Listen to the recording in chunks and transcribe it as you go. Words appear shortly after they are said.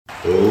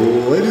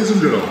Ladies and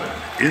gentlemen,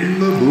 in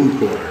the blue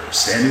corner,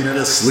 standing at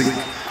a sleek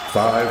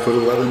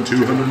 5'11",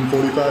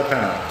 245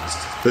 pounds,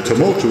 the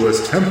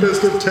tumultuous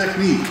tempest of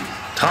technique,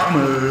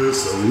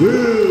 Thomas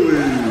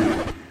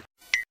Lilly.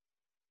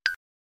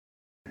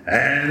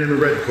 And in the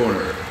red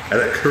corner, at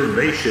a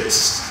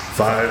curvaceous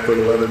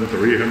 5'11",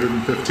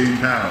 315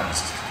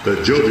 pounds,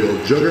 the jovial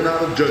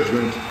juggernaut of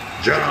judgment,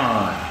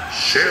 John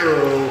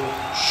Cheryl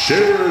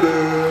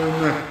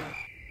Sheridan.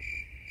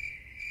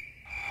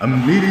 A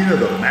meeting of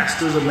the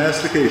masters of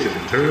mastication.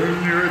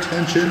 Turn your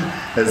attention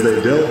as they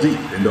delve deep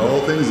into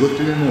all things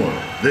lifting and more.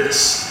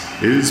 This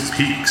is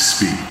Peak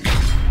Speak.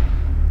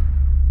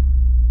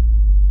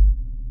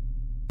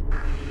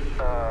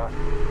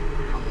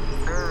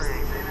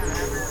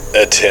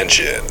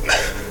 Attention.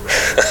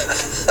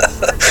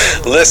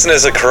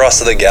 Listeners across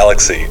the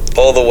galaxy,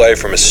 all the way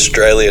from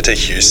Australia to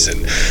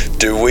Houston,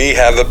 do we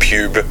have a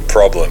pube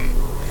problem?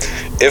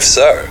 If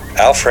so,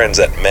 our friends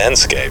at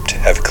Manscaped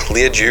have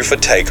cleared you for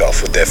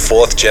takeoff with their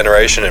 4th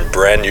generation and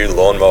brand new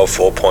Lawnmower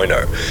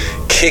 4.0.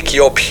 Kick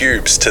your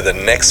pubes to the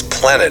next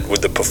planet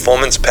with the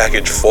Performance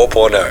Package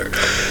 4.0.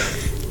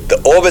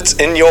 The orbits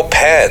in your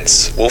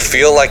pants will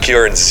feel like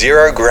you're in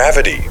zero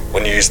gravity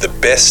when you use the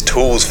best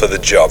tools for the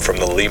job from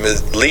the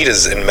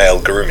leaders in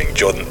male grooming.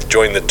 Join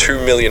the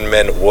 2 million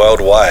men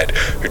worldwide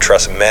who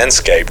trust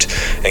Manscaped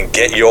and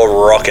get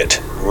your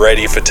rocket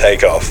ready for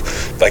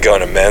takeoff by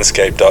going to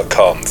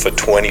manscaped.com for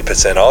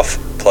 20% off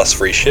plus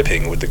free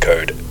shipping with the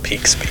code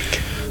PEAKSPEAK.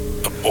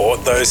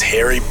 Abort those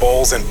hairy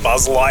balls and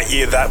Buzz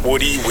Lightyear that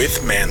Woody with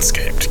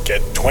Manscaped.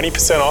 Get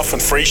 20% off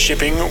and free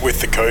shipping with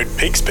the code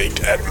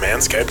PEAKSPEAK at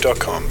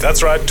manscaped.com.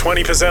 That's right,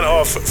 20%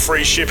 off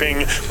free shipping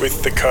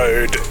with the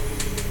code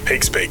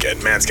PEAKSPEAK at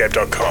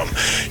manscaped.com.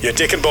 Your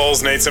dick and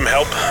balls need some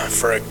help.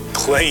 For a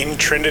clean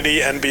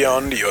Trinity and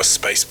beyond, your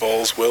space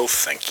balls will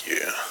thank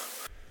you.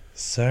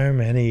 So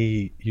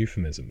many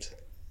euphemisms.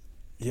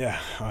 Yeah,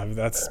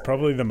 that's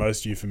probably the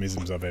most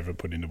euphemisms I've ever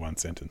put into one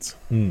sentence.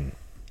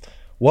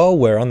 Well,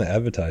 we're on the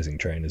advertising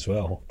train as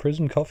well.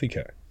 Prism Coffee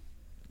Co.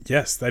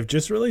 Yes, they've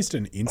just released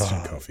an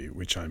instant coffee,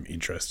 which I'm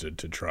interested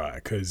to try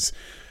because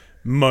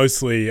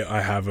mostly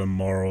I have a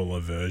moral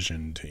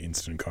aversion to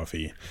instant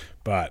coffee,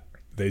 but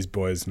these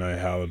boys know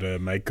how to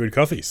make good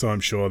coffee, so I'm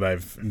sure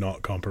they've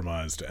not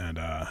compromised and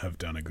have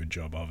done a good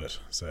job of it.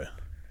 So,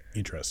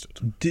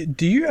 interested.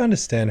 Do you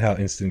understand how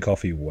instant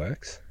coffee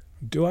works?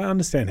 Do I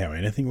understand how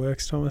anything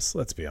works, Thomas?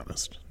 Let's be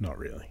honest, not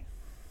really.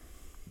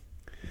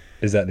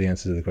 Is that the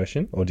answer to the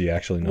question, or do you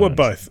actually know? Well,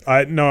 both.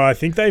 I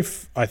think they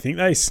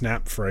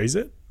snap freeze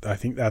it. I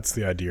think that's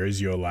the idea.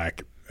 Is you're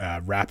like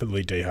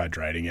rapidly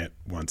dehydrating it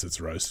once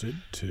it's roasted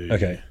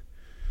to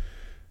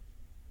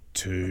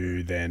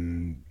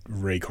then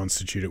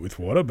reconstitute it with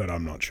water, but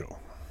I'm not sure.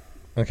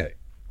 Okay.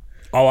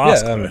 I'll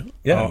ask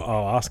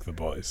I'll ask the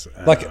boys.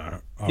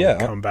 I'll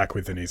come back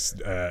with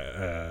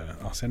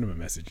I'll send them a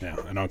message now,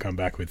 and I'll come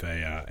back with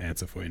a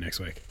answer for you next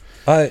week.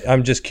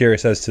 I'm just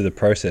curious as to the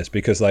process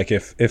because, like,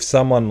 if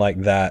someone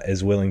like that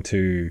is willing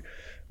to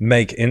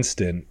make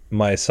instant,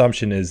 my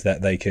assumption is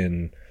that they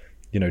can,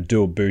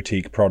 do a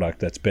boutique product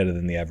that's better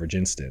than the average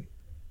instant.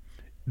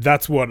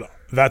 That's my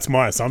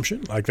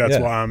assumption. Like, that's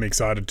why I'm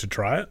excited to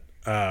try it.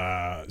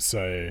 That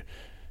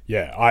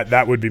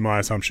would be my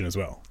assumption as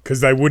well, because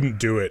they wouldn't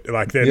do it.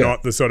 Like, they're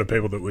not the sort of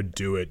people that would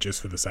do it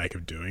just for the sake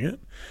of doing it.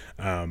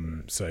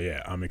 I'm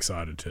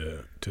excited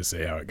to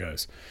see how it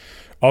goes.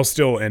 I'll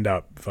still end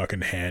up fucking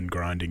hand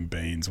grinding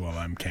beans while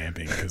I'm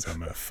camping because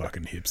I'm a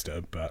fucking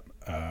hipster. But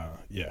I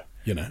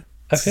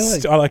feel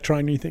like I like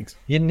trying new things.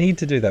 You need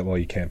to do that while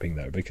you're camping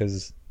though,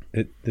 because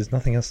there's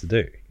nothing else to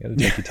do. You got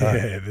to take your time.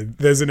 Yeah,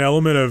 there's an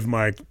element of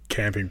my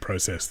camping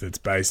process that's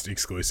based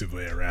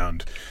exclusively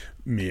around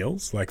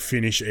meals, like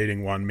finish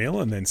eating one meal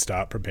and then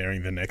start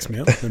preparing the next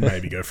meal and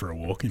maybe go for a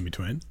walk in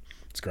between.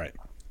 It's great.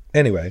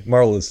 Anyway,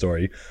 moral of the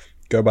story,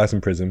 go buy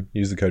some Prism,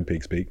 use the code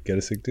PEAKSPEAK, get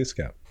a sick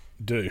discount.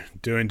 Do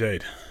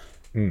indeed.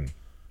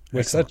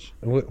 We're such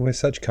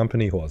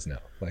company whores now.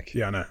 Like,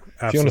 yeah, I know.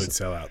 Absolute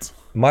sellouts.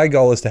 My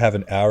goal is to have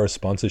an hour of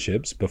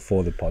sponsorships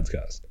before the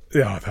podcast.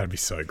 Yeah, that'd be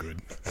so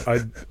good.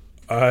 I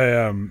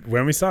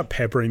when we start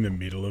peppering the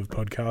middle of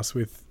podcasts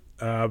with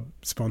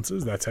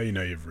sponsors, that's how you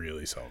know you've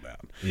really sold out.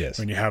 Yes.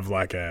 When you have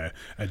like a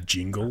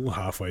jingle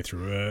halfway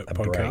through a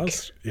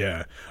podcast. Break.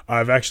 Yeah.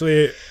 I've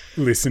actually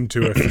listened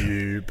to a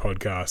few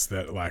podcasts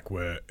that like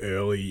were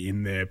early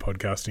in their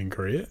podcasting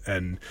career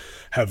and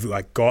have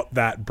like got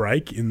that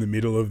break in the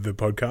middle of the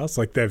podcast.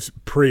 Like they've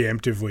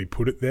preemptively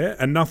put it there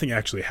and nothing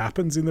actually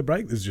happens in the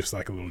break. There's just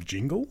like a little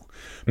jingle,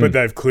 but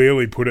they've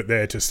clearly put it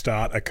there to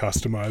start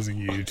accustomizing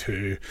you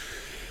to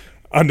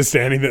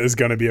understanding that there's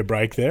going to be a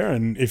break there,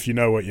 and if you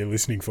know what you're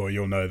listening for,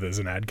 you'll know there's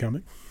an ad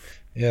coming.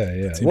 Yeah.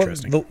 It's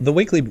interesting. Well, the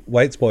weekly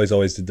Weights boys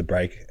always did the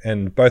break,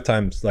 and both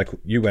times, like,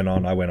 you went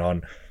on, I went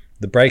on.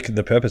 The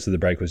purpose of the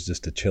break was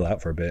just to chill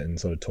out for a bit and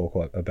sort of talk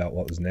about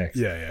what was next.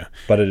 Yeah.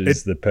 But it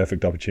is the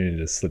perfect opportunity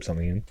to slip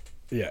something in.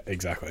 Yeah,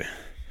 exactly.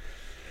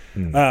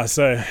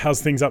 So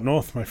how's things up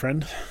north, my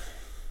friend?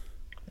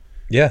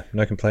 Yeah,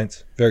 no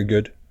complaints. Very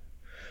good.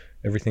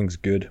 Everything's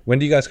good. When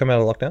do you guys come out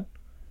of lockdown?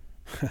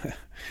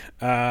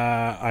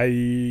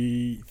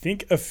 I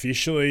think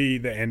officially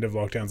the end of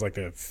lockdown's like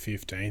the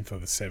 15th or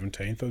the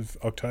 17th of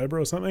October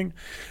or something.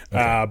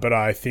 Okay. But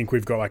I think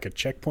we've got like a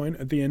checkpoint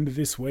at the end of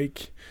this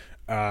week.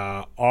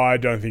 I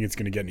don't think it's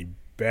going to get any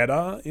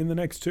better in the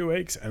next 2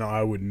 weeks, and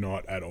I would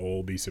not at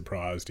all be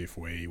surprised if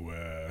we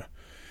were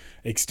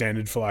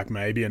extended for like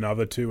maybe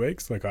another 2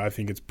 weeks. Like, I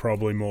think it's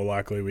probably more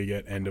likely we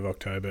get end of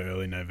October,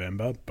 early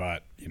November,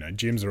 but you know,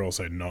 gyms are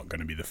also not going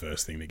to be the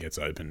first thing that gets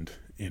opened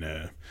in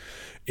a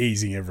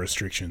easing of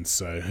restrictions,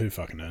 so who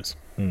fucking knows.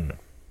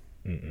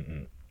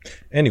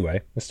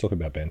 Anyway, let's talk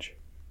about bench.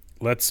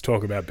 Let's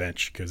talk about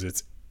bench, because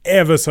it's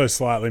ever so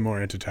slightly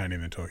more entertaining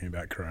than talking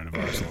about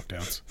coronavirus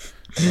lockdowns.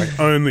 Like,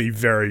 only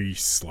very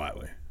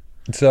slightly.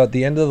 So at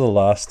the end of the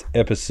last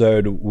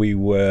episode, we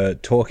were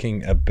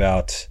talking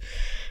about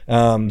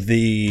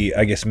the,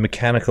 I guess,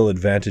 mechanical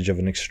advantage of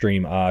an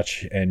extreme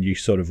arch, and you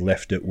sort of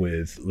left it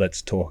with,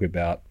 let's talk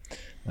about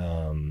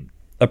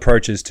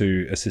approaches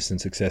to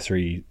assistance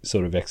accessory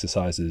sort of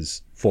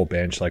exercises for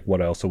bench. Like,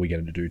 what else are we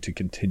going to do to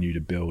continue to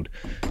build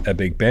a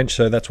big bench?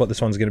 So that's what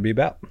this one's going to be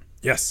about.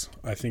 Yes,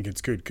 I think it's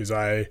good, because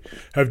I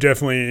have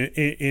definitely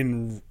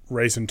in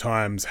recent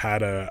times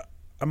had a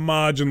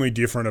marginally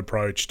different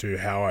approach to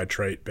how I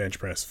treat bench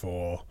press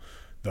for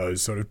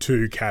those sort of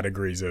two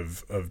categories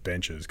of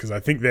benches, because I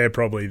think they're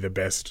probably the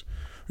best.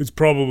 It's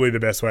probably the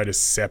best way to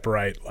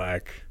separate,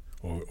 like,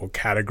 or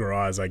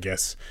categorize, I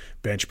guess,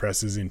 bench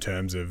presses in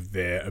terms of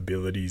their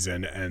abilities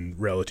and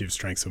relative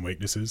strengths and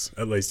weaknesses,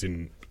 at least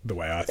in the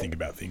way I think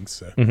about things.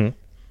 So,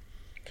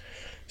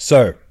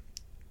 So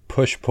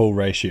push-pull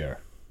ratio.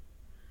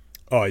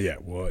 Oh, yeah.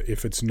 Well,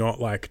 if it's not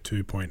like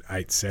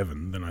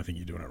 2.87, then I think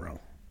you're doing it wrong.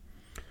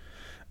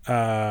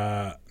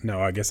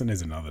 No, I guess it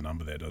needs another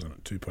number there, doesn't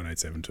it?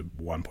 2.87 to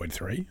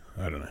 1.3?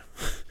 I don't know.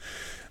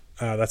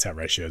 That's how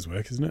ratios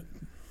work, isn't it?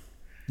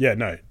 Yeah,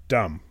 no,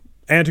 dumb.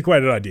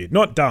 Antiquated idea.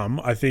 Not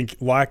dumb. I think,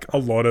 like a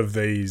lot of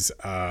these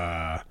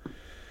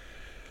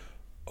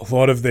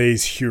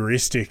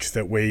heuristics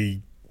that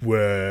we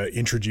were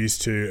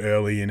introduced to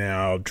early in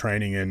our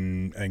training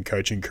and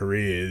coaching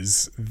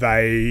careers,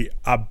 they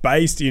are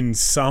based in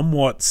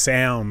somewhat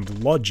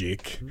sound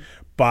logic,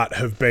 but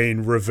have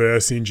been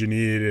reverse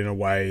engineered in a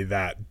way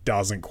that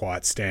doesn't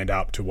quite stand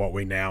up to what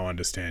we now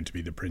understand to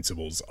be the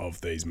principles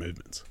of these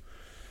movements.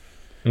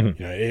 You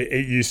know,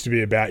 it used to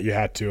be about you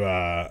had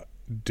to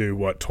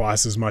do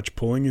twice as much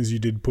pulling as you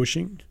did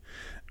pushing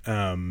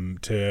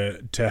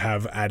to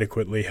have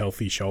adequately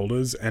healthy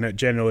shoulders, and it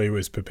generally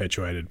was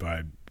perpetuated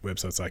by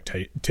websites like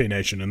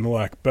T-Nation and the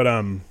like. But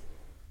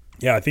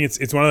yeah, I think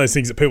it's one of those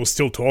things that people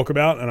still talk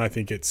about, and I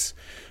think it's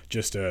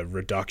just a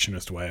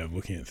reductionist way of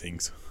looking at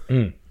things.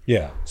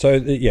 Yeah. So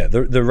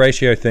the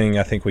ratio thing,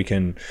 I think we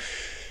can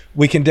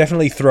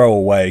definitely throw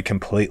away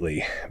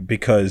completely,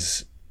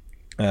 because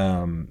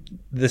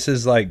this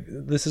is like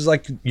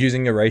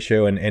using a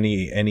ratio in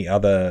any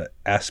other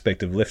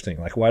aspect of lifting.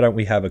 Like, why don't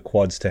we have a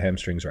quads to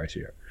hamstrings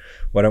ratio?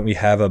 Why don't we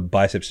have a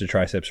biceps to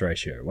triceps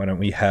ratio? Why don't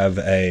we have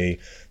a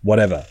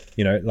whatever,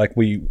 you know, like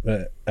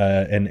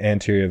an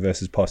anterior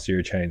versus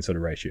posterior chain sort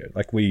of ratio?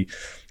 Like, we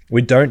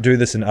don't do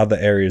this in other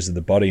areas of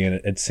the body, and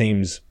it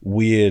seems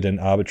weird and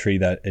arbitrary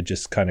that it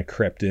just kind of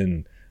crept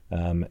in.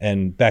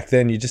 And back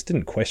then, you just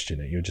didn't question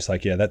it. You're just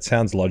like, yeah, that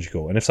sounds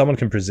logical. And if someone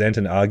can present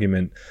an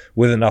argument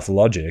with enough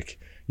logic,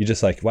 you're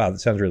just like, wow, that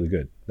sounds really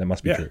good. That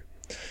must be true.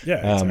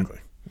 Yeah, exactly.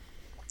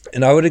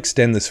 And I would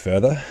extend this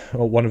further.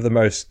 One of the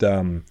most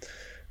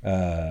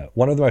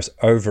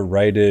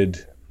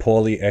overrated,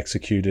 poorly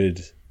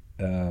executed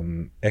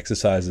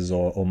exercises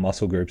or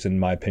muscle groups, in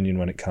my opinion,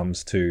 when it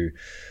comes to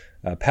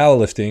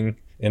powerlifting,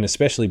 and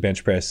especially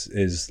bench press,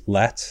 is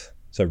lats.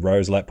 So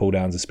rows, lat pull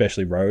downs,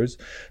 especially rows.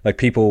 Like,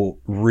 people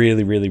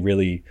really, really,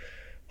 really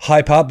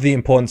hype up the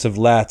importance of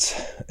lats,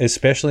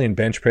 especially in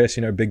bench press,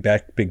 you know, big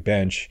back, big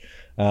bench,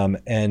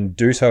 and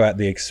do so at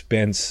the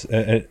expense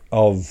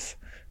of,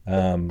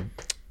 the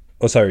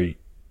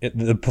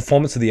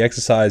performance of the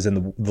exercise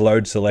and the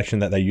load selection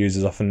that they use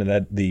is often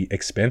at the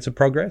expense of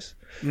progress,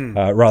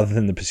 rather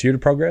than the pursuit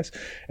of progress.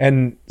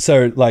 And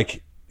so,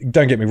 like,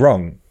 don't get me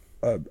wrong,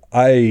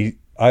 I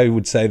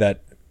would say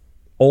that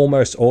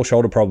almost all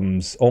shoulder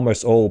problems,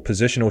 almost all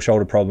positional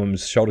shoulder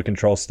problems, shoulder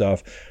control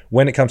stuff,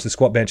 when it comes to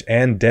squat, bench,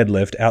 and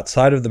deadlift,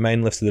 outside of the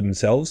main lifts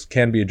themselves,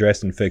 can be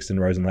addressed and fixed in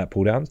rows and lat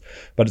pull downs.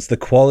 But it's the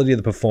quality of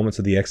the performance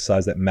of the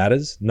exercise that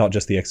matters, not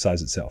just the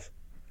exercise itself.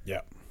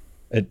 Yeah.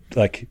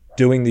 Like,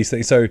 doing these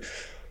things. So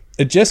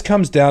it just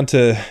comes down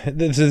to,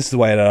 this is the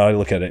way that I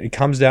look at it. It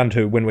comes down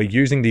to, when we're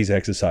using these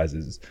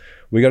exercises,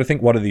 we got to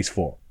think, what are these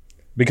for?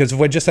 Because if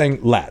we're just saying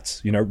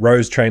lats, you know,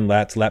 rows train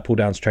lats, lat pull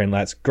downs train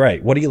lats,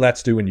 great. What do your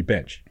lats do when you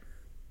bench?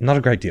 Not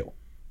a great deal.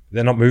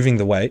 They're not moving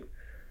the weight.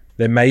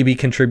 They may be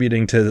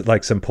contributing to,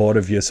 like, support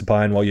of your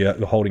spine while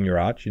you're holding your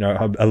arch, you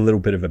know, a little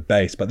bit of a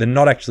base, but they're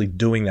not actually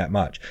doing that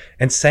much.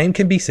 And same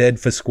can be said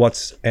for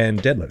squats and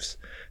deadlifts.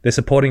 They're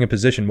supporting a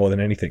position more than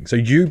anything. So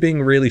you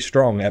being really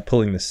strong at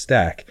pulling the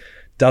stack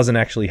doesn't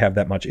actually have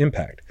that much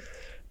impact.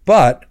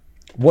 But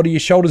what do your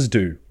shoulders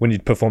do when you're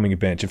performing a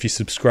bench? If you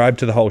subscribe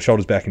to the whole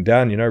shoulders back and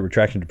down,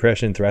 retraction,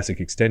 depression, thoracic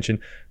extension,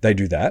 they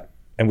do that.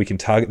 And we can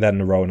target that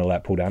in a row and a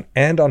lat pull down.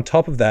 And on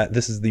top of that,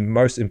 this is the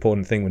most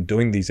important thing when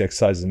doing these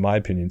exercises, in my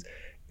opinion,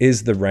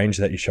 is the range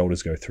that your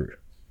shoulders go through.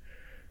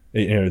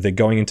 They're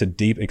going into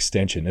deep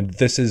extension. And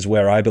this is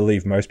where I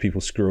believe most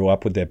people screw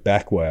up with their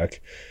back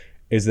work,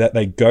 is that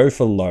they go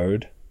for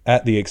load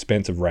at the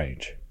expense of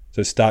range.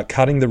 So start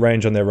cutting the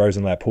range on their rows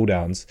and lat pull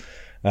downs.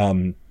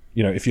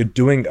 If you're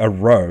doing a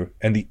row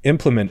and the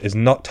implement is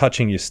not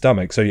touching your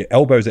stomach, so your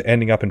elbows are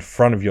ending up in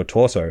front of your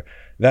torso,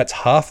 that's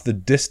half the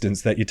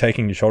distance that you're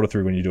taking your shoulder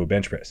through when you do a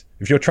bench press.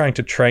 If you're trying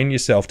to train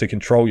yourself to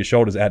control your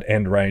shoulders at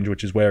end range,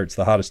 which is where it's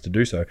the hardest to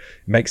do so, it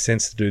makes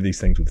sense to do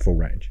these things with full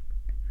range.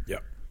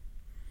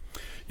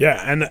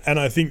 Yeah, and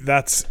I think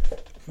that's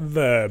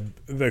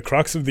the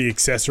crux of the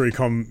accessory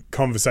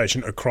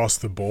conversation across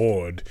the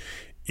board,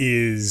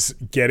 is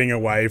getting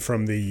away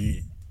from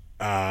the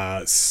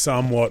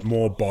somewhat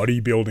more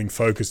bodybuilding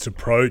focused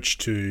approach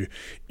to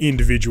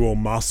individual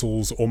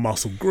muscles or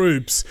muscle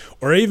groups,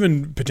 or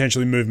even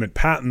potentially movement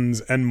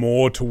patterns, and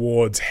more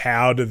towards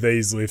how do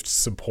these lifts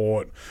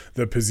support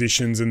the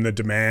positions and the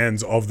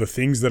demands of the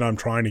things that I'm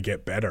trying to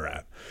get better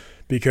at.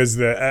 Because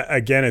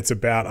again, it's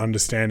about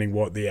understanding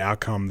what the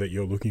outcome that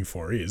you're looking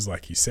for is,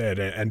 like you said,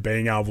 and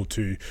being able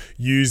to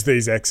use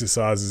these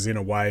exercises in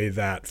a way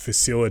that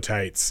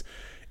facilitates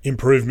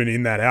improvement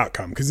in that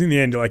outcome. Because in the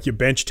end, like, your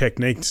bench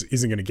techniques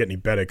isn't going to get any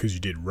better because you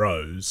did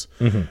rows.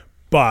 Mm-hmm.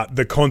 But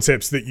the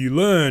concepts that you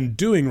learn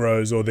doing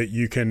rows, or that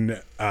you can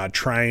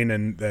train,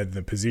 and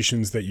the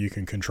positions that you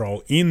can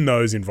control in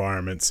those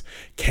environments,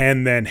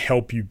 can then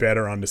help you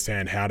better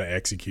understand how to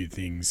execute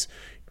things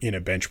in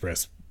a bench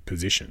press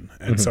position.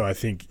 And so I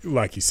think,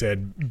 like you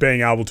said,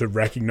 being able to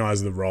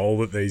recognize the role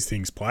that these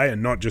things play,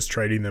 and not just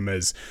treating them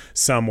as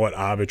somewhat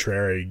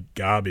arbitrary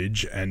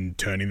garbage and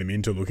turning them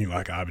into looking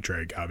like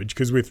arbitrary garbage.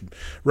 Because with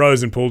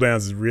rows and pull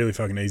downs, it's really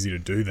fucking easy to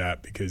do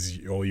that, because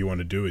all you want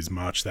to do is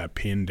march that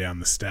pin down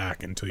the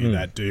stack until you're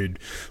that dude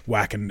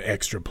whacking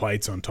extra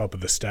plates on top of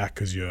the stack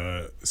because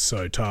you're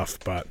so tough.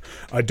 But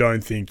I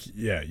don't think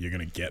you're going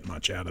to get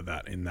much out of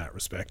that in that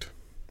respect.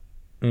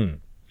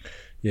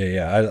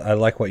 Yeah. I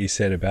like what you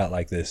said about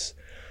like this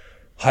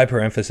hyper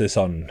emphasis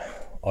on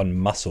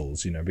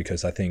muscles,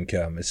 because I think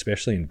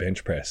especially in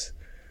bench press,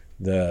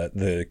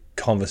 the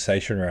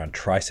conversation around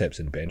triceps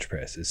and bench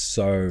press is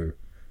so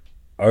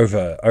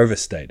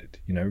overstated.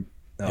 You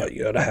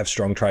gotta have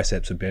strong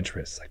triceps and bench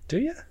press. Like, do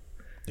you?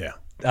 Yeah.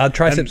 Are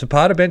triceps a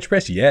part of bench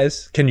press?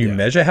 Yes. Can you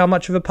measure how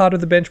much of a part of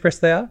the bench press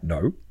they are?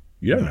 No.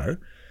 You don't know.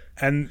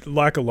 And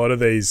like a lot of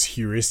these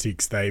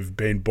heuristics, they've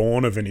been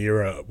born of an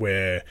era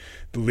where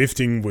the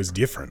lifting was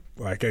different.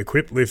 Like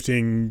equipped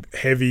lifting,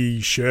 heavy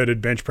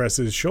shirted bench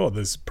presses, sure,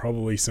 there's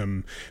probably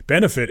some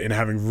benefit in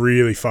having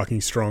really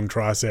fucking strong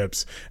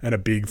triceps and a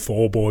big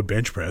 4-board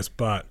bench press.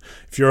 But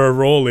if you're a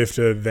raw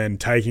lifter, then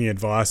taking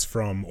advice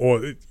from,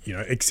 or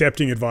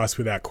accepting advice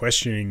without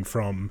questioning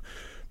from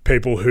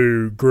people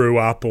who grew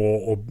up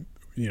or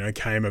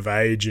came of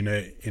age in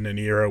an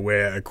era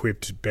where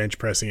equipped bench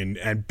pressing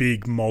and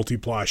big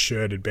multiply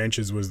shirted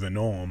benches was the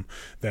norm,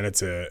 then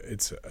it's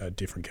a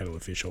different kettle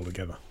of fish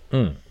altogether.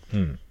 And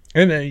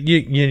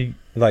you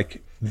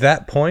like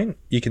that point,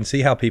 you can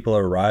see how people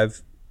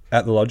arrive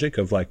at the logic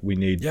of like, we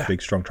need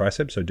big strong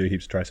triceps, so do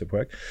heaps of tricep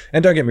work.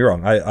 And don't get me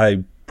wrong,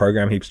 I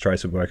program heaps of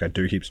tricep work, I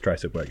do heaps of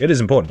tricep work. It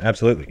is important,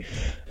 absolutely.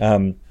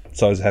 So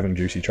I was having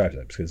juicy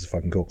triceps because it's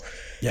fucking cool.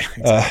 Yeah,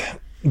 exactly.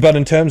 But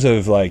in terms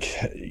of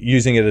like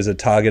using it as a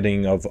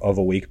targeting of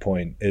a weak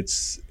point,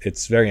 it's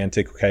very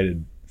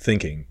antiquated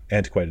thinking,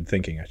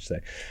 I should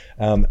say.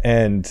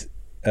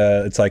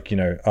 It's like,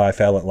 I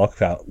fail at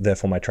lockout,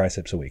 therefore my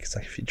triceps are weak. It's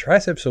like, if your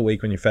triceps are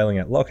weak when you're failing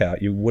at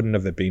lockout, you wouldn't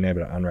have been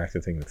able to unrack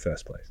the thing in the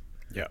first place.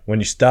 Yeah. When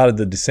you started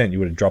the descent, you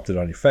would have dropped it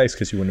on your face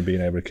because you wouldn't have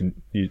been able to,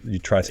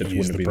 your triceps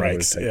wouldn't have been able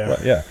to take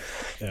it. Yeah.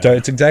 So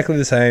it's exactly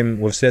the same.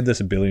 We've said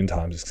this a billion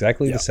times. It's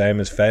exactly the same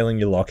as failing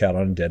your lockout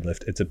on a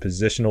deadlift. It's a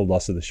positional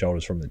loss of the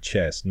shoulders from the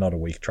chest, not a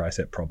weak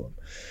tricep problem.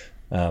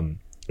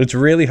 It's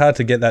really hard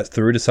to get that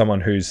through to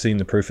someone who's seen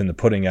the proof in the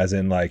pudding, as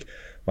in like,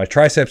 my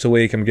triceps are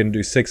weak, I'm going to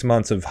do 6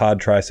 months of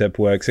hard tricep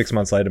work. 6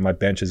 months later, my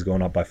bench has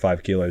gone up by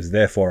 5 kilos.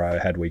 Therefore, I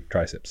had weak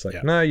triceps.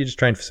 No, you just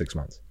trained for 6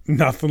 months.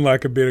 Nothing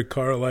like a bit of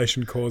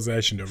correlation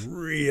causation to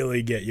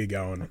really get you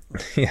going.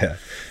 Yeah.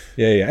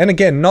 And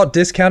again, not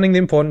discounting the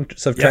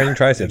importance of training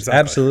triceps. Exactly.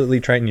 Absolutely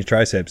train your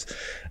triceps.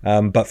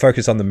 But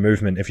focus on the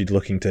movement if you're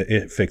looking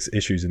to fix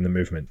issues in the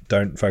movement.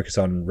 Don't focus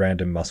on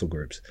random muscle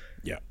groups.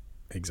 Yeah,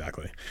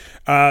 exactly.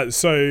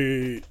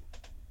 So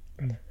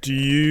do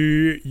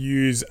you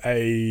use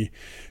a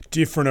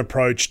different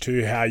approach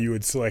to how you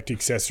would select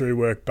accessory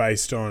work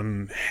based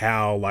on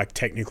how like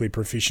technically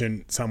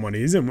proficient someone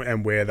is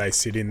and where they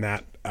sit in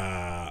that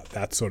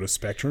sort of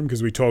spectrum?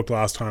 Because we talked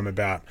last time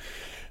about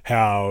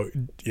how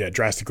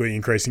drastically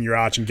increasing your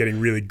arch and getting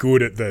really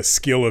good at the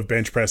skill of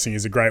bench pressing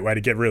is a great way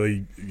to get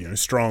really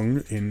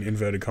strong, in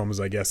inverted commas,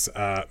 I guess,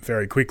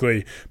 very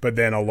quickly. But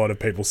then a lot of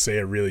people see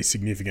a really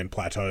significant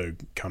plateau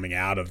coming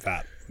out of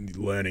that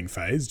learning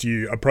phase. Do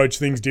you approach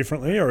things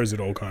differently, or is it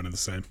all kind of the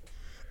same?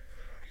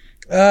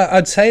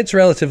 I'd say it's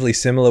relatively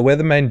similar. Where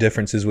the main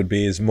differences would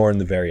be is more in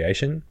the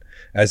variation.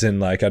 As in,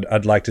 like,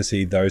 I'd like to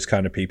see those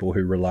kind of people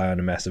who rely on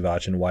a massive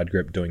arch and wide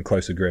grip doing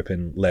closer grip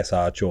and less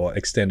arch, or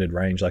extended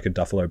range like a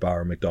Duffalo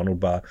bar or McDonald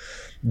bar,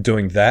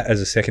 doing that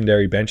as a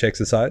secondary bench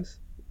exercise.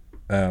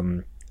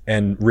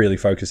 And really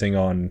focusing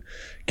on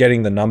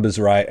getting the numbers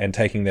right and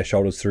taking their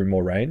shoulders through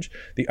more range.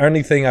 The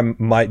only thing I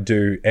might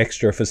do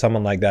extra for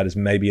someone like that is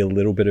maybe a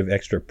little bit of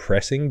extra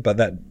pressing, but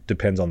that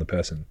depends on the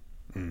person.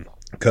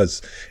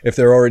 Because if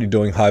they're already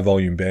doing high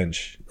volume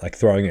bench, like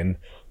throwing in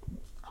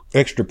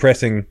extra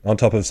pressing on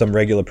top of some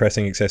regular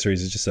pressing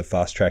accessories is just a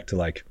fast track to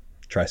like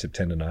tricep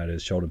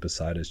tendonitis, shoulder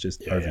bursitis,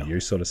 just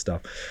overuse sort of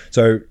stuff.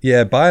 So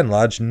yeah, by and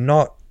large,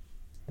 not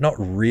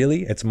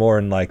really. It's more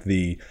in like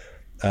the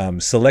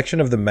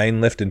selection of the main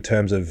lift in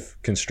terms of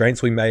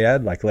constraints we may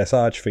add, like less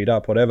arch, feet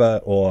up,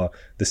 whatever, or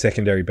the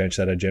secondary bench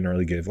that I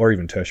generally give, or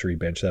even tertiary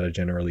bench that I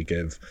generally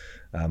give,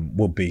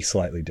 will be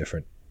slightly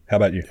different. How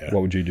about you?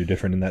 What would you do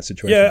different in that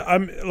situation? Yeah,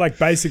 I'm like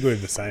basically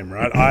the same,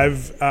 right?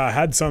 I've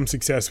had some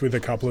success with a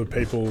couple of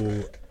people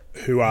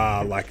who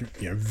are like,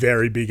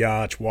 very big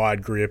arch,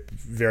 wide grip,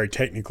 very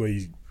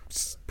technically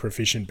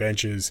proficient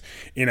benches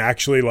in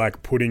actually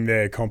like putting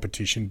their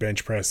competition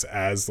bench press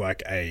as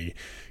like a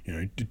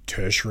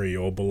tertiary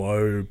or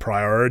below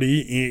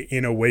priority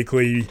in a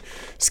weekly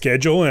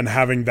schedule, and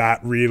having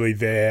that really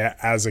there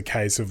as a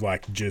case of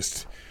like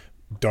just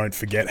don't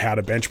forget how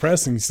to bench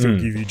press and still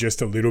give you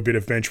just a little bit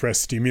of bench press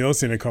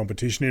stimulus in a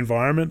competition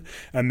environment,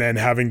 and then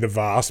having the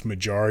vast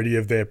majority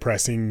of their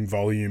pressing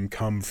volume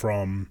come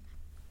from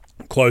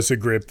closer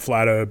grip,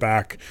 flatter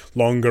back,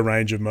 longer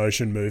range of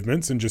motion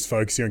movements, and just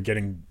focusing on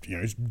getting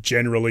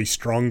generally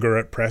stronger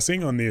at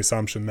pressing on the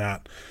assumption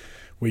that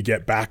we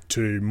get back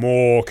to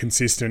more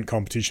consistent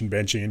competition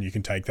benching, and you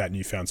can take that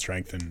newfound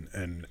strength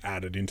and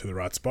add it into the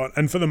right spot.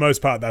 And for the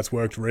most part, that's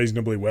worked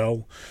reasonably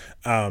well.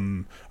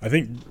 I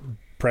think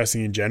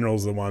pressing in general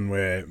is the one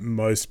where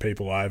most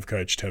people I've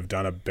coached have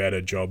done a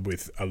better job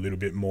with a little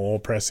bit more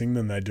pressing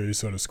than they do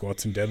sort of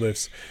squats and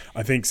deadlifts.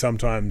 I think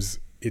sometimes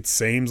it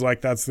seems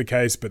like that's the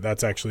case, but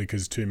that's actually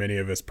because too many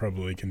of us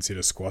probably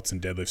consider squats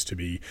and deadlifts to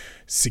be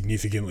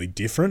significantly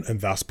different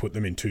and thus put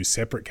them in two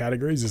separate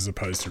categories, as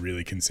opposed to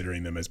really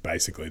considering them as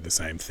basically the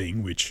same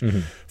thing, which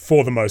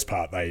for the most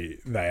part they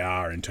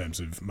are in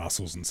terms of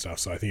muscles and stuff.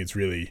 So I think it's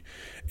really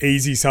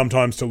easy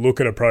sometimes to look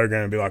at a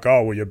program and be like,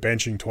 oh, well, you're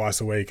benching twice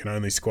a week and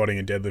only squatting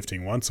and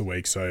deadlifting once a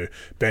week, so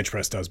bench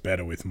press does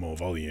better with more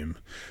volume.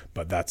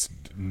 But that's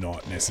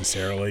not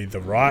necessarily the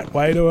right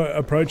way to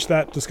approach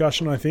that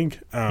discussion, I think.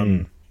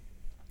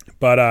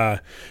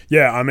 But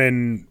yeah, I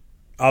mean,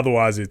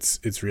 otherwise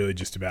it's really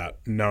just about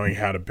knowing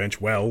how to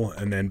bench well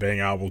and then being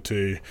able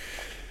to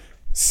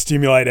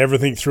stimulate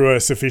everything through a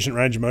sufficient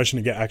range of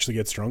motion to actually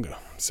get stronger.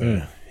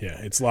 So yeah,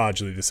 it's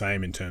largely the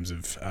same in terms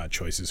of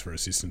choices for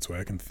assistance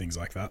work and things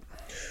like that.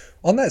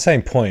 On that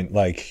same point,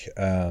 like,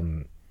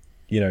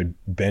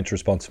 bench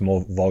response to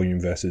more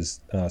volume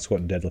versus squat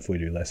and deadlift we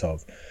do less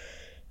of.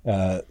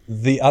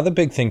 The other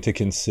big thing to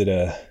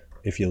consider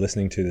if you're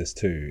listening to this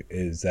too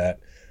is that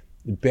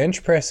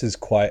bench press is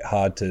quite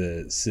hard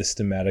to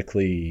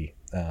systematically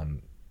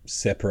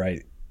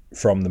separate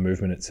from the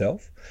movement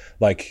itself.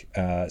 Like,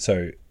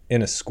 so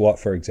in a squat,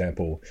 for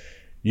example,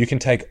 you can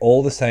take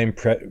all the same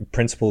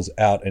principles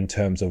out in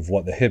terms of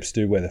what the hips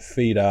do, where the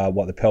feet are,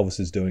 what the pelvis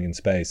is doing in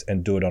space,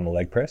 and do it on a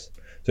leg press.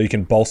 So you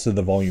can bolster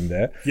the volume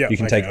there. Yeah, you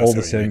can take all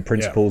the same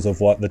principles of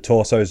what the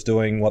torso is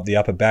doing, what the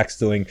upper back's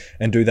doing,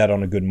 and do that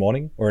on a good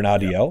morning or an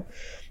RDL. Yeah.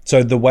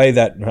 So the way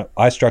that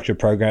I structure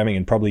programming,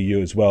 and probably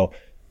you as well,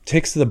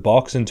 ticks the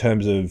box in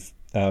terms of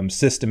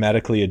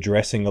systematically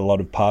addressing a lot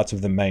of parts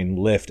of the main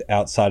lift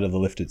outside of the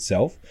lift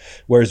itself.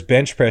 Whereas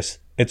bench press,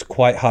 it's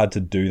quite hard to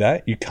do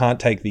that. You can't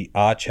take the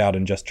arch out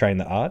and just train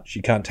the arch.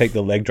 You can't take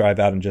the leg drive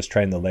out and just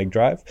train the leg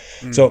drive.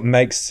 So it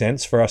makes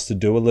sense for us to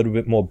do a little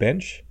bit more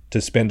bench, to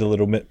spend a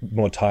little bit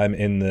more time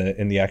in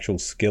the actual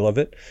skill of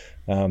it.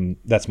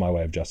 That's my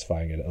way of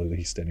justifying it, at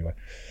least anyway.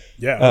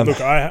 Yeah,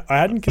 look, I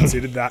hadn't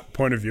considered that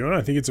point of view, and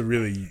I think it's a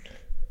really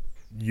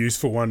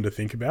useful one to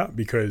think about,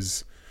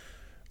 because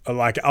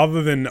like,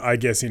 other than, I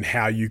guess, in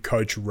how you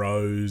coach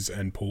rows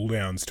and pull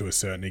downs to a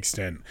certain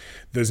extent,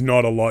 there's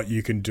not a lot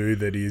you can do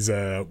that is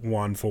a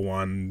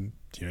one-for-one,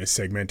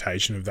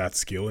 segmentation of that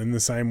skill in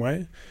the same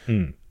way.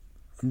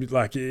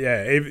 Like,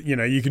 yeah,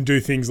 you can do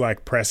things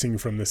like pressing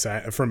from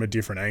a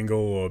different angle,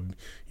 or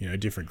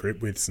different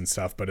grip widths and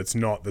stuff, but it's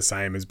not the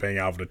same as being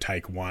able to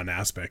take one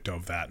aspect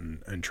of that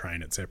and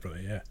train it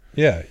separately.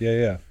 Yeah.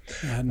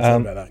 I hadn't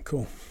thought about that.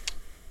 Cool.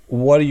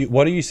 What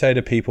do you say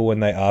to people when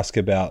they ask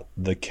about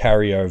the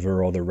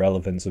carryover or the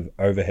relevance of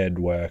overhead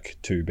work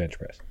to bench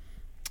press?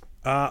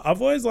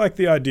 I've always liked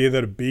the idea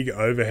that a big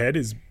overhead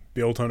is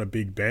built on a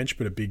big bench,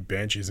 but a big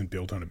bench isn't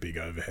built on a big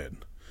overhead.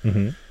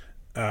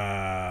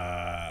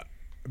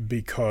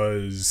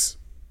 Because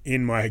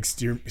in my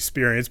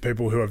experience,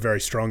 people who are very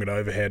strong at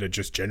overhead are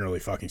just generally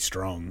fucking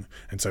strong,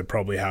 and so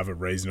probably have a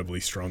reasonably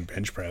strong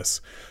bench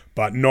press.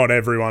 But not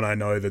everyone I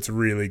know that's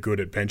really good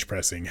at bench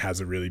pressing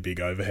has a really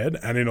big overhead.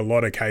 And in a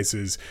lot of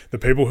cases, the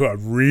people who are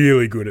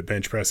really good at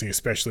bench pressing,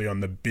 especially on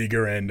the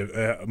bigger end,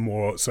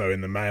 more so in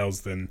the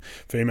males than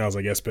females,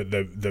 I guess, but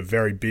the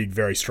very big,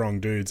 very strong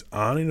dudes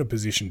aren't in a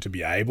position to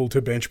be able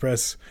to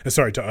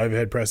to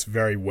overhead press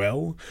very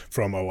well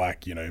from a,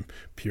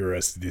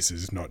 purist, this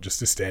is not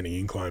just a standing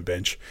incline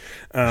bench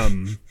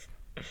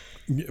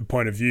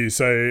point of view.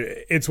 So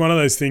it's one of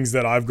those things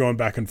that I've gone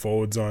back and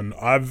forwards on.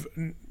 I've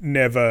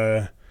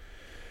never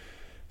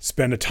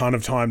spend a ton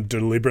of time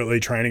deliberately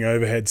training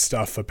overhead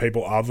stuff for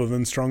people other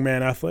than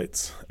strongman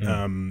athletes.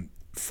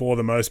 For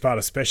the most part,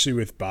 especially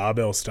with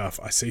barbell stuff,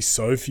 I see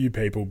so few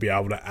people be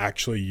able to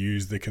actually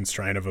use the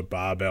constraint of a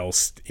barbell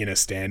in a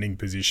standing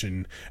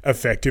position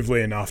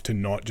effectively enough to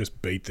not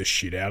just beat the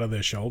shit out of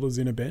their shoulders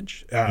in a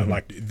bench,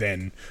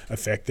 then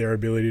affect their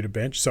ability to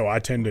bench. So I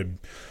tend to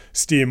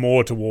steer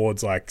more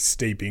towards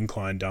steep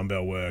incline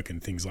dumbbell work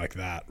and things like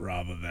that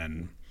rather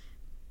than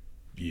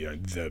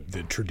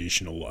the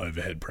traditional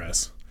overhead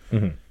press.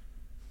 Mm-hmm.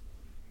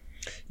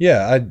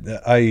 Yeah,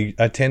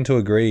 I tend to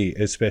agree,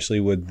 especially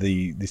with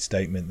the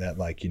statement that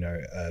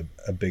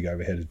a big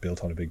overhead is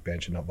built on a big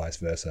bench and not vice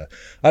versa.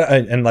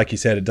 And like you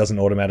said, it doesn't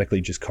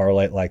automatically just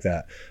correlate like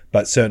that.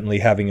 But certainly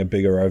having a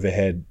bigger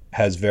overhead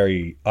has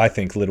I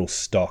think, little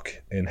stock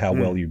in how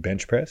well you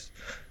bench press.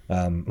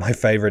 My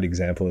favorite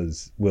example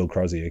is Will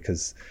Crozier,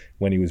 because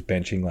when he was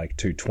benching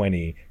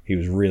 220, he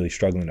was really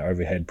struggling to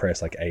overhead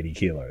press 80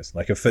 kilos.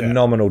 A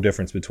phenomenal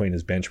difference between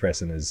his bench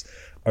press and his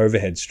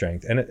overhead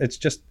strength. And it's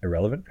just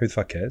irrelevant. Who the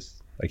fuck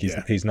cares?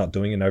 He's not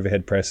doing an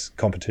overhead press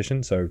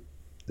competition, so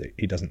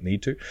he doesn't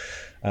need to.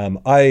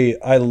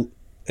 I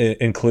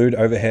include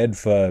overhead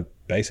for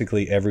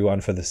basically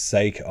everyone for the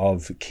sake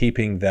of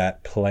keeping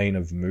that plane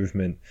of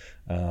movement.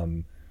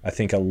 I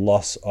think a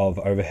loss of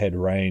overhead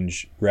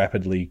range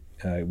rapidly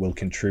will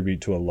contribute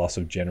to a loss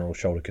of general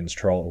shoulder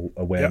control,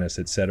 awareness,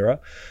 etc.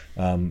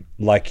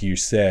 Like you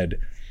said,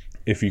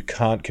 if you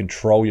can't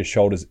control your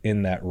shoulders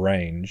in that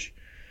range,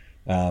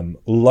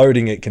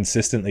 loading it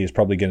consistently is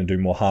probably going to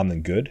do more harm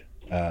than good.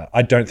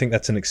 I don't think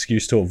that's an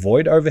excuse to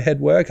avoid overhead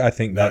work. I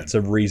think that's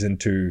a reason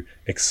to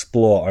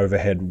explore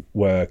overhead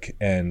work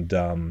and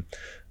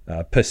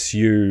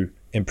pursue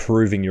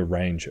improving your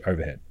range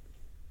overhead.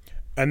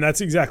 And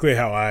that's exactly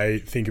how I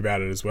think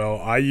about it as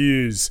well. I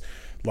use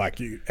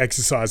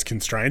exercise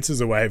constraints as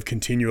a way of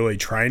continually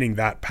training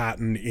that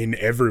pattern in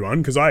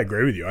everyone, because I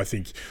agree with you. I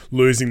think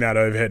losing that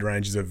overhead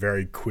range is a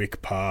very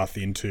quick path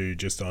into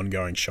just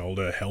ongoing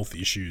shoulder health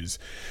issues.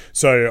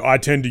 So I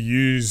tend to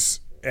use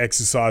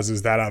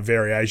exercises that are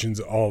variations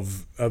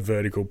of a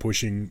vertical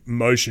pushing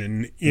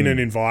motion in an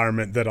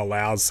environment that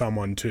allows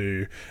someone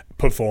to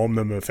perform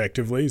them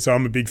effectively. So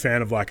I'm a big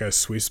fan of a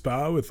Swiss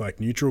bar with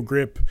neutral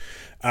grip.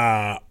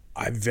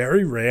 I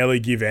very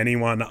rarely give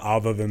anyone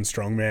other than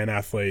strongman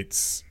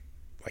athletes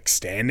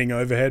standing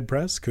overhead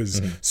press,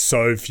 because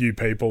so few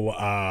people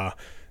are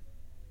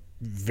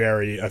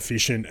very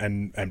efficient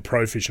and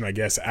proficient, I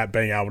guess, at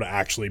being able to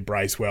actually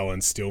brace well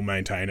and still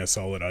maintain a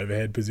solid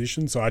overhead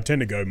position. So I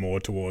tend to go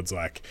more towards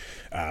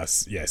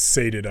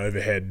seated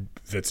overhead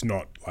that's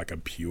not a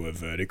pure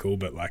vertical,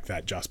 but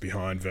that just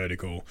behind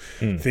vertical,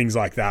 things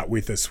like that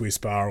with a Swiss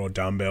bar or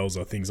dumbbells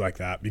or things like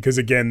that. Because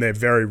again, they're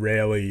very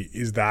rarely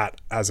is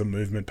that as a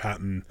movement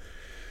pattern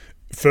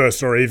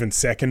first or even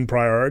second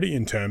priority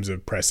in terms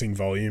of pressing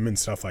volume and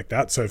stuff like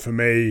that. So for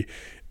me,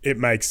 it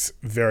makes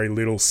very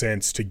little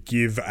sense to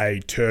give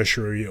a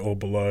tertiary or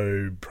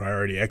below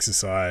priority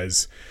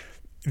exercise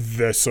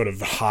the sort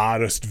of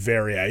hardest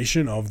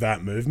variation of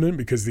that movement,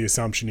 because the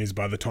assumption is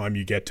by the time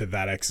you get to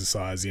that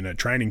exercise in a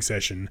training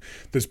session,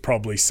 there's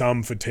probably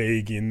some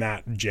fatigue in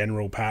that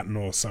general pattern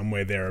or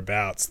somewhere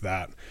thereabouts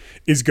that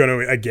is going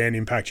to, again,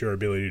 impact your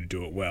ability to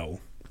do it well.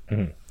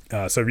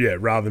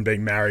 Rather than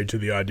being married to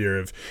the idea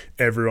of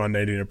everyone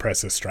needing to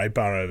press a straight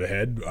bar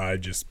overhead, I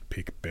just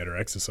pick better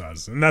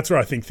exercises. And that's where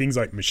I think things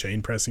like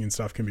machine pressing and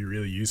stuff can be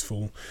really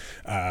useful.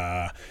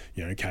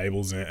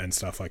 Cables and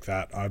stuff like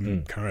that.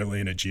 I'm currently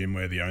in a gym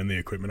where the only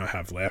equipment I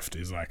have left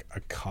is a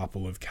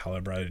couple of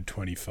calibrated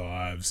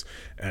 25s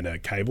and a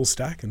cable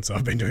stack. And so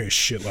I've been doing a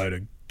shitload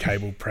of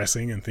cable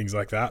pressing and things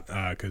like that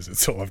because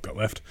it's all I've got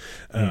left.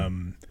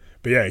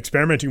 But yeah,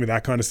 experimenting with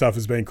that kind of stuff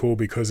has been cool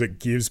because it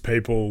gives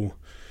people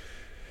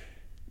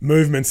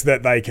movements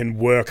that they can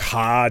work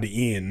hard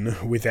in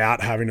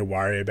without having to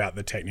worry about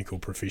the technical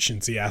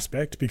proficiency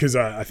aspect, because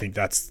I think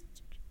that's,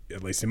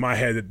 at least in my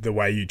head, the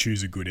way you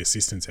choose a good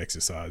assistance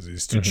exercise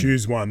is to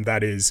choose one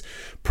that is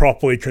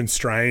properly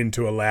constrained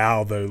to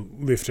allow the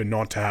lifter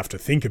not to have to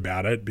think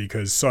about it,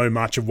 because so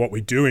much of what we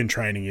do in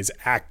training is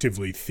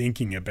actively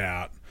thinking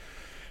about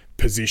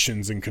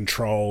positions and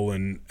control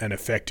and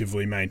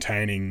effectively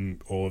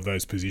maintaining all of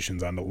those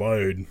positions under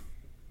load.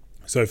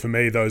 So for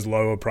me, those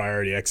lower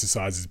priority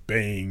exercises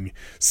being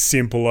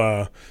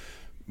simpler,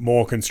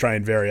 more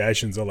constrained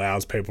variations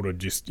allows people to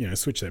just,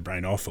 switch their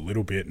brain off a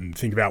little bit and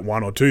think about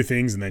one or two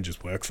things and then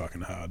just work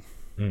fucking hard.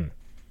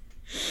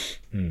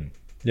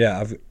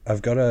 Yeah,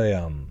 I've got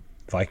a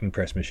Viking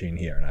press machine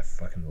here, and I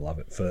fucking love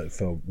it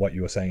for what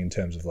you were saying in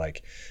terms of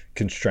like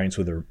constraints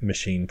with a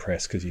machine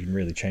press, because you can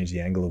really change the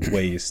angle of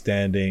where you're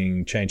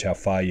standing, change how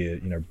far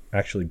you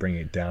actually bring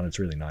it down. It's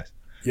really nice.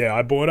 Yeah,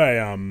 I bought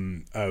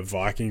a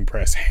Viking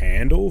press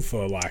handle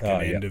for like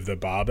an end of the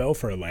barbell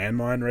for a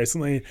landmine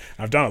recently.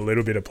 I've done a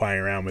little bit of playing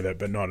around with it,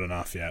 but not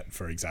enough yet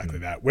for exactly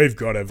that. We've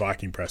got a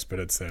Viking press, but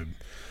it's a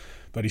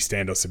bloody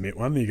stand or submit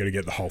one. You got to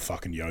get the whole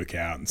fucking yoke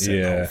out and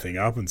set the whole thing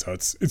up, and so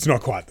it's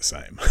not quite the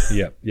same.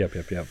 Yep.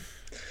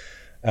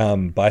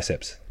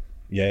 Biceps,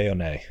 yay or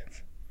nay?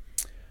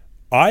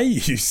 I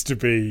used to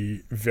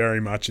be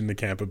very much in the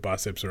camp of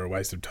biceps are a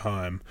waste of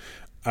time.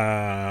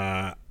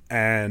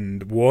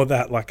 And wore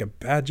that like a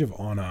badge of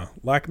honor,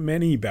 like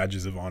many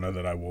badges of honor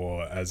that I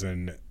wore as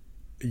an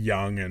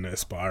young and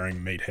aspiring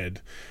meathead.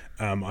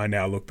 I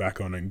now look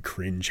back on and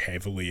cringe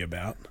heavily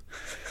about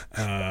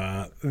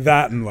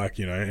that, and like,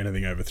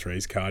 anything over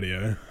 3's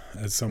cardio.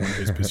 As someone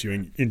who's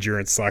pursuing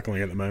endurance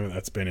cycling at the moment,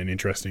 that's been an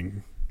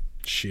interesting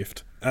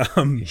shift.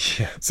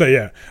 So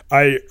yeah,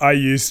 I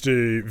used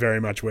to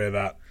very much wear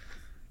that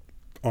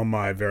on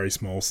my very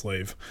small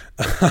sleeve.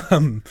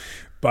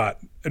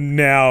 But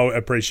now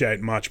appreciate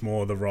much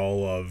more the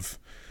role of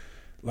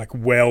like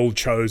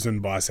well-chosen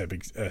bicep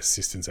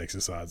assistance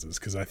exercises,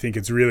 because I think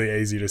it's really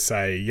easy to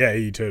say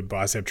yay to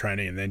bicep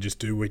training and then just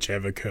do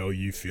whichever curl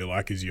you feel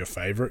like is your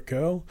favorite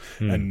curl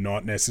and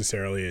not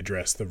necessarily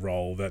address the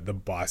role that the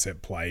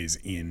bicep plays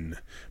in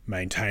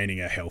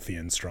maintaining a healthy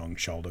and strong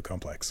shoulder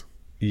complex.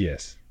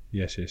 Yes.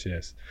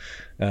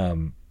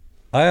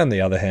 I, on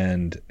the other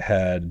hand,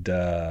 had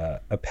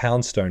a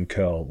poundstone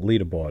curl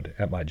leaderboard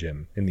at my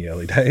gym in the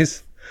early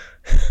days.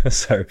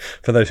 So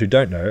for those who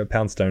don't know, a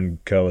poundstone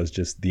curl is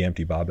just the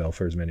empty barbell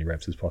for as many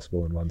reps as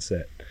possible in one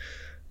set.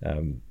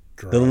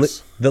 The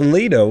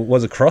leader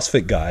was a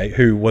CrossFit guy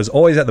who was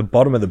always at the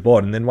bottom of the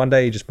board, and then one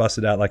day he just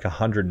busted out like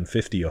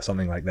 150 or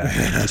something like that.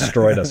 He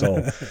destroyed us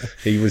all.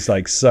 He was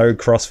like so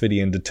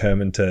CrossFit-y and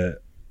determined to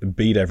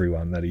beat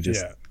everyone that he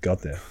just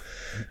got there.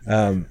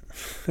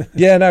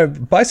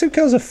 Bicep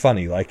curls are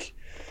funny. Like,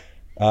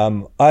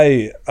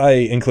 I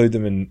include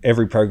them in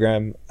every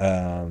program.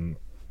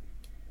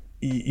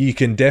 You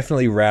can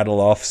definitely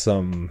rattle off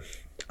some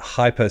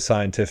hyper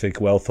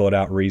scientific, well thought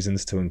out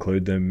reasons to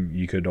include them.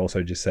 You could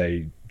also just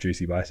say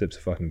juicy biceps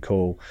are fucking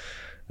cool,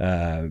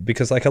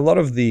 because like a lot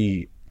of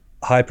the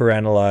hyper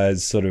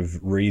analyzed sort of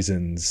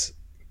reasons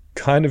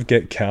kind of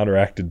get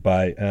counteracted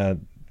by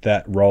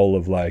that role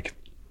of like,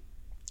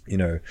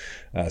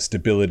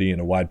 stability in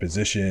a wide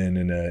position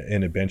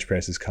in a bench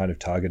press is kind of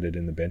targeted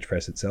in the bench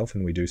press itself,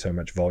 and we do so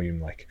much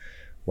volume. Like,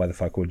 why the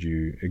fuck would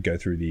you go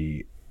through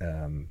the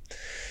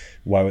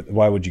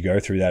why would you go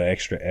through that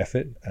extra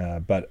effort?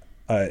 But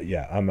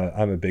I'm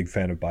a big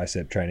fan of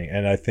bicep training,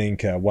 and I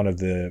think one of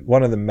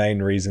the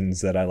main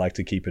reasons that I like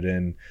to keep it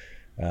in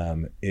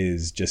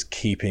is just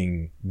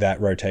keeping that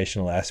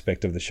rotational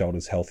aspect of the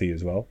shoulders healthy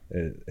as well.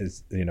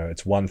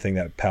 It's one thing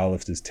that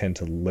powerlifters tend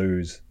to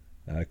lose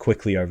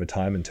quickly over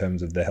time in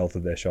terms of the health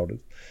of their shoulders.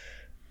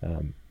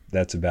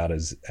 That's about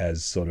as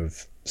sort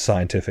of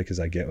scientific as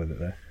I get with it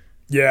there.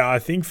 Yeah, I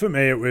think for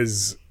me it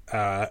was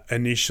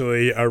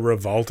initially a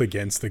revolt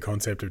against the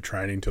concept of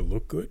training to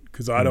look good,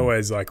 because I'd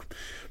always like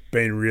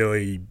been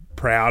really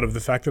proud of the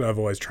fact that I've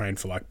always trained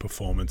for like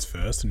performance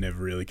first and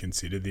never really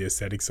considered the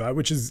aesthetic side,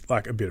 which is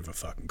like a bit of a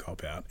fucking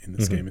cop out in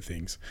the scheme of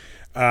things.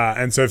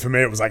 And so for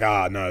me it was like,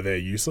 no, they're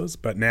useless.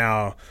 But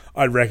now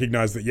I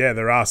recognize that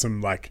there are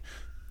some like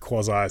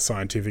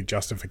quasi-scientific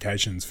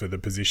justifications for the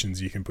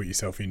positions you can put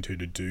yourself into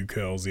to do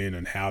curls in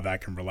and how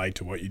that can relate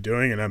to what you're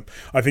doing. And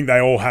I think they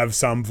all have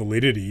some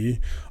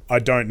validity. I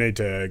don't need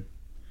to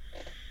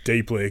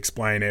deeply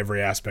explain every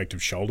aspect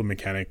of shoulder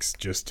mechanics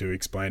just to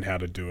explain how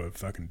to do a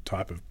fucking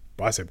type of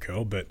bicep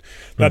curl, but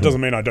that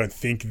doesn't mean I don't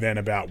think then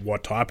about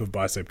what type of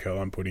bicep curl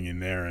I'm putting in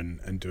there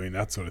and doing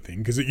that sort of thing,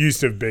 because it used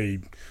to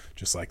be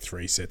just like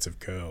 3 sets of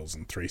curls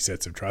and 3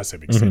 sets of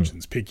tricep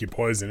extensions, pick your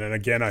poison. And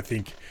again, I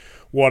think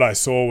what I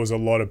saw was a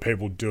lot of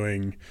people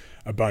doing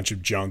a bunch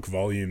of junk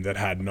volume that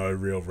had no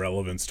real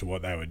relevance to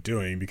what they were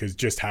doing, because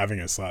just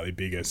having a slightly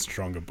bigger,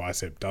 stronger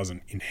bicep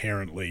doesn't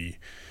inherently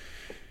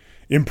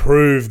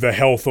improve the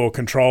health or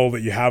control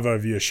that you have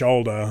over your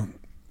shoulder.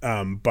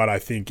 But I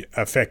think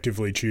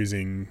effectively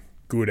choosing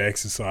good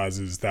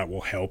exercises that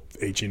will help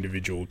each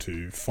individual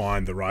to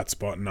find the right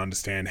spot and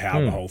understand how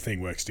the whole thing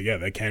works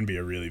together can be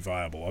a really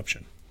viable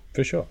option.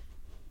 For sure.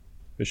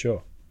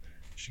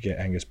 Should get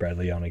Angus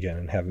Bradley on again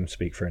and have him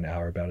speak for an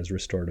hour about his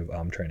restorative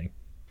arm training.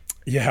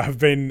 Yeah, I've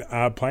been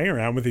playing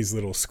around with his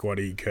little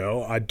squatty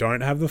curl. I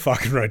don't have the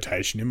fucking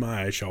rotation in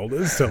my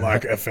shoulders to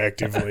like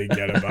effectively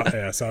get above.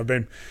 Yeah, so I've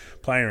been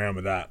playing around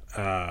with that.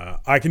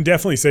 I can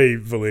definitely see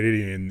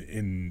validity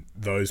in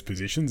those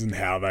positions and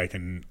how they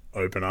can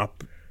open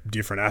up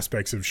different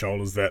aspects of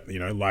shoulders that, you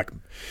know,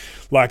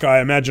 like I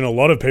imagine a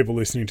lot of people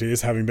listening to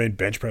this, having been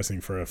bench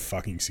pressing for a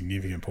fucking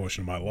significant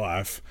portion of my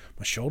life,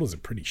 my shoulders are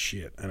pretty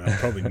shit, and I've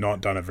probably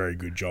not done a very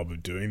good job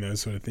of doing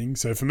those sort of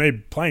things. So for me,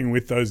 playing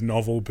with those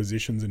novel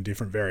positions and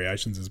different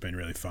variations has been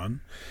really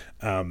fun.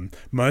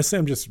 Mostly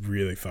I'm just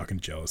really fucking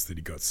jealous that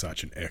he got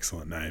such an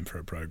excellent name for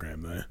a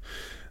program though.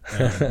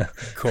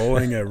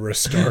 Calling a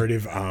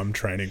restorative arm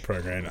training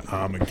program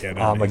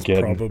Armageddon is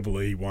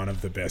probably one of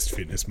the best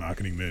fitness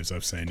marketing moves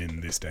I've seen in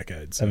this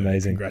decade. So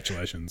amazing.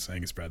 Congratulations,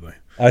 Angus Bradley.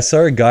 I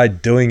saw a guy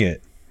doing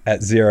it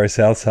at Zero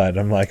Southside.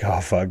 I'm like, oh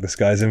fuck, this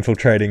guy's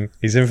infiltrating.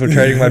 He's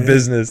infiltrating my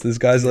business. This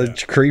guy's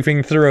like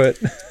creeping through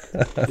it.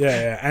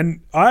 Yeah. And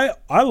I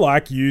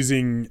like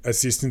using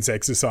assistance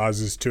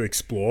exercises to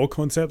explore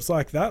concepts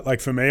like that.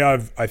 Like for me,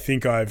 I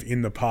think I've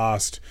in the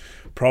past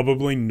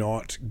probably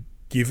not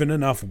given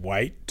enough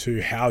weight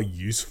to how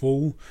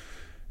useful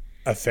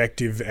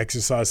effective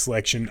exercise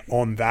selection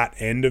on that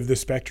end of the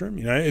spectrum.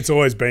 You know, it's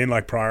always been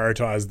like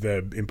prioritize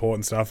the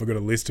important stuff. I've got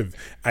a list of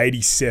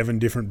 87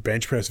 different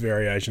bench press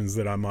variations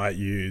that I might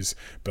use,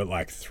 but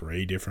like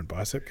 3 different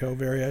bicep curl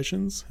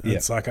variations. Yeah.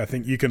 It's like, I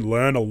think you can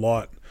learn a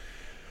lot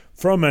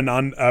from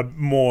a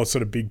more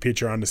sort of big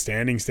picture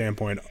understanding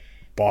standpoint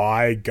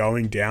by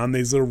going down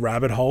these little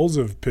rabbit holes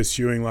of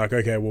pursuing like,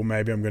 okay, well,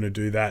 maybe I'm going to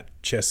do that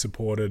chest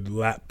supported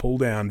lat pull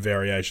down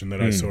variation that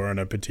I saw on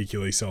a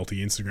particularly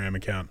salty Instagram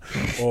account,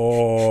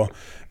 or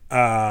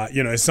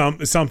you know,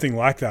 something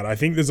like that. I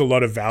think there's a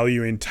lot of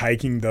value in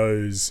taking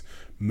those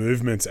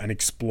movements and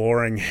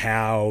exploring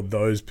how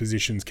those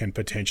positions can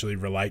potentially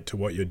relate to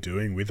what you're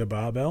doing with a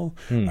barbell.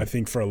 I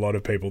think for a lot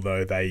of people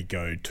though, they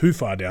go too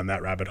far down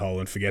that rabbit hole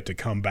and forget to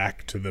come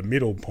back to the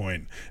middle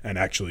point and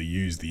actually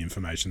use the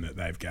information that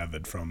they've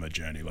gathered from a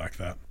journey like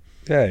that.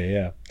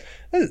 Yeah.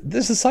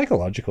 There's a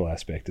psychological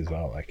aspect as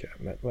well.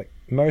 Like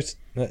most,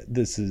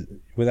 this is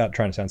without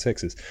trying to sound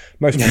sexist.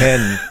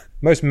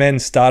 Most men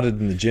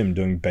started in the gym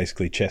doing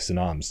basically chest and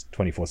arms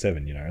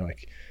 24/7. You know,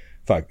 like.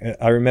 Fuck,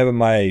 I remember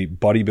my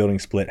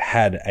bodybuilding split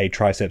had a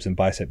triceps and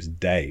biceps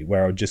day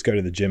where I would just go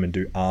to the gym and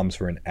do arms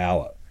for an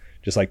hour,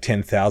 just like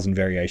 10,000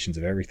 variations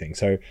of everything.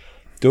 So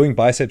doing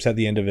biceps at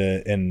the end of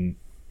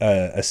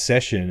a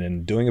session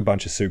and doing a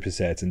bunch of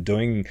supersets and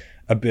doing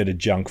a bit of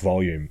junk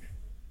volume,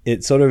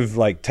 it sort of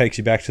like takes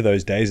you back to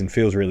those days and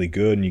feels really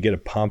good, and you get a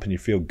pump and you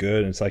feel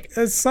good, and it's like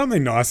there's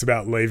something nice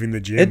about leaving the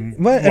gym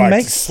it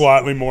makes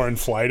slightly more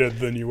inflated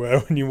than you were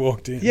when you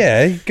walked in.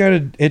 Yeah, you go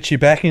to itch your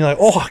back and you're like,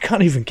 oh, I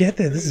can't even get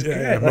there. This is great.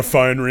 Yeah, my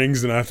phone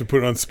rings and I have to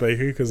put it on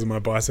speaker because my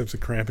biceps are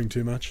cramping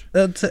too much.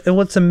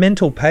 It's a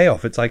mental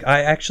payoff. It's like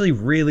I actually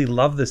really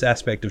love this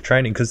aspect of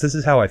training because this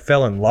is how I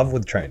fell in love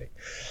with training.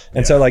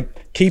 And so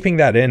like keeping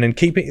that in and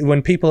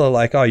when people are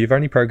like, oh, you've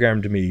only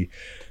programmed me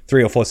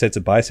 3 or 4 sets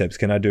of biceps,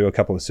 can I do a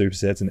couple of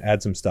supersets and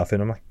add some stuff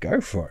in? I'm like,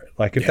 go for it.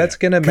 Like if that's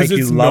going to make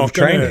you love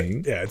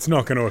training. It's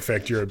not going to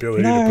affect your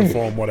ability to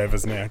perform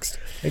whatever's next.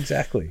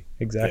 Exactly.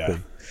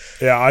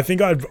 Yeah, I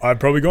think I'd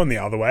probably gone the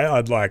other way.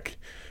 I'd like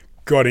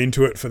got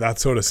into it for that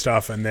sort of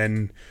stuff and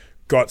then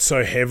got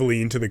so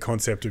heavily into the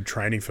concept of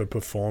training for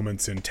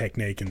performance and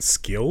technique and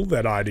skill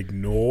that I'd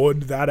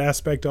ignored that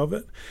aspect of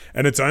it.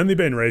 And it's only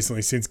been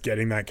recently since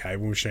getting that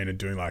cable machine and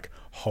doing like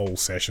whole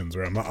sessions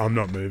where I'm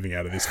not moving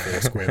out of this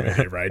 4 square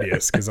meter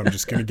radius because I'm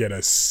just going to get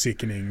a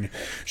sickening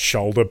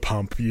shoulder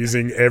pump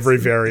using every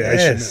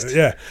variation.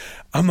 Yeah.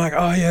 I'm like,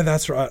 oh yeah,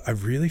 that's right. I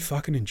really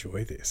fucking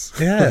enjoy this.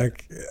 Yeah.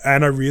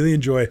 And I really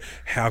enjoy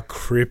how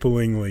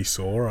cripplingly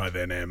sore I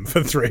then am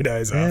for 3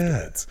 days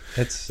afterwards.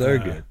 It's so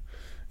good.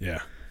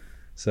 Yeah.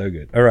 So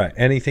good. All right.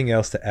 Anything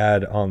else to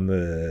add on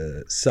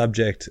the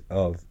subject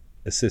of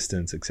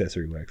assistance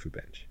accessory work for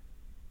bench?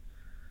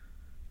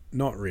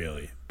 Not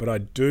really, but I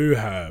do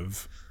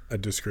have a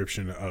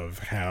description of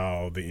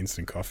how the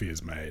instant coffee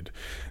is made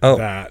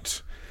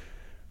that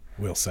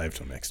we'll save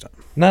till next time.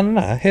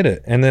 No. Hit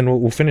it. And then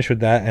we'll finish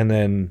with that. And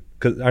then,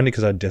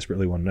 because I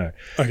desperately want to know.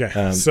 Okay.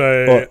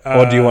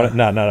 Or do you want to?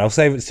 No. I'll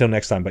save it till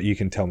next time, but you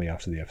can tell me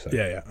after the episode.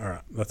 Yeah. All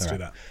right. Let's do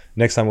that.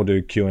 Next time we'll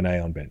do Q&A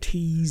on bench.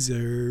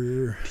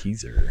 Teaser.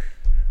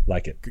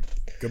 Like it.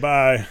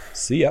 Goodbye.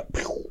 See ya.